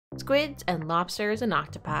Squids and lobsters and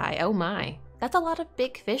octopi, oh my. That's a lot of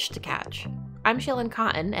big fish to catch. I'm Shailen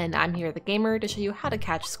Cotton, and I'm here at TheGamer to show you how to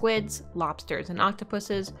catch squids, lobsters, and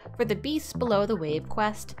octopuses for the Beasts Below the Wave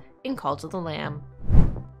quest in Cult of the Lamb.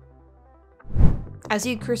 As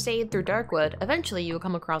you crusade through Darkwood, eventually you will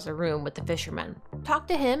come across a room with the fisherman. Talk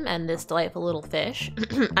to him, and this delightful little fish,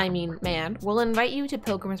 man, will invite you to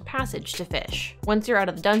Pilgrim's Passage to fish. Once you're out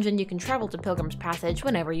of the dungeon, you can travel to Pilgrim's Passage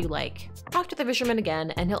whenever you like. Talk to the fisherman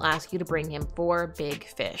again, and he'll ask you to bring him 4 big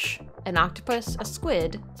fish. An octopus, a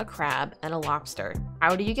squid, a crab, and a lobster.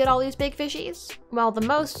 How do you get all these big fishies? Well, the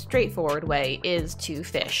most straightforward way is to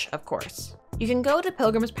fish, of course. You can go to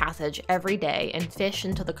Pilgrim's Passage every day and fish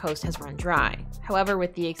until the coast has run dry. However,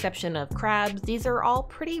 with the exception of crabs, these are all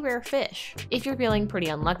pretty rare fish. If you're feeling pretty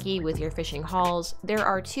unlucky with your fishing hauls, there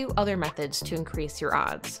are 2 other methods to increase your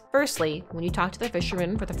odds. Firstly, when you talk to the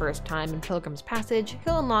fisherman for the first time in Pilgrim's Passage,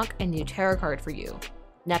 he'll unlock a new tarot card for you.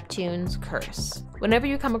 Neptune's Curse. Whenever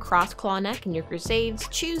you come across Clawneck in your crusades,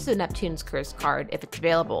 choose the Neptune's Curse card if it's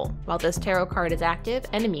available. While this tarot card is active,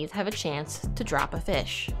 enemies have a chance to drop a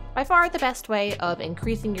fish. By far the best way of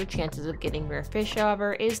increasing your chances of getting rare fish,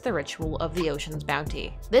 however, is the Ritual of the Ocean's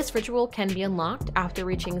Bounty. This ritual can be unlocked after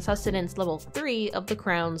reaching Sustenance Level 3 of the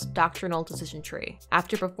Crown's Doctrinal Decision Tree.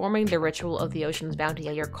 After performing the Ritual of the Ocean's Bounty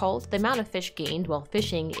at your cult, the amount of fish gained while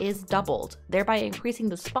fishing is doubled, thereby increasing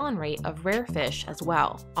the spawn rate of rare fish as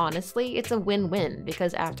well. Honestly, it's a win-win,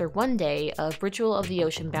 because after 1 day of Ritual of the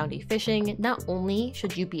Ocean Bounty fishing, not only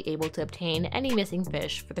should you be able to obtain any missing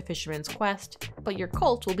fish for the fisherman's quest, but your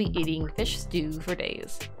cult will be eating fish stew for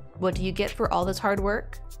days. What do you get for all this hard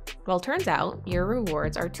work? Well, turns out your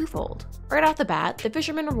rewards are twofold. Right off the bat, the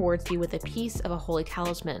fisherman rewards you with a piece of a holy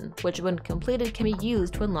talisman, which when completed can be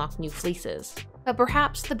used to unlock new fleeces. But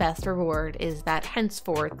perhaps the best reward is that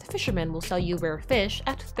henceforth the fisherman will sell you rare fish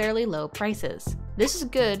at fairly low prices. This is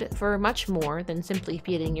good for much more than simply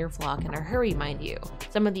feeding your flock in a hurry, mind you.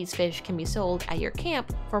 Some of these fish can be sold at your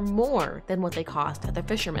camp for more than what they cost at the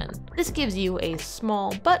fisherman. This gives you a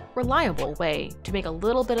small but reliable way to make a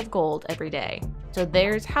little bit of gold every day. So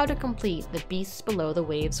there's how to complete the Beasts Below the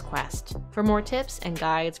Waves quest. For more tips and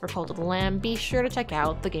guides for Cult of the Lamb, be sure to check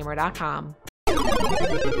out TheGamer.com.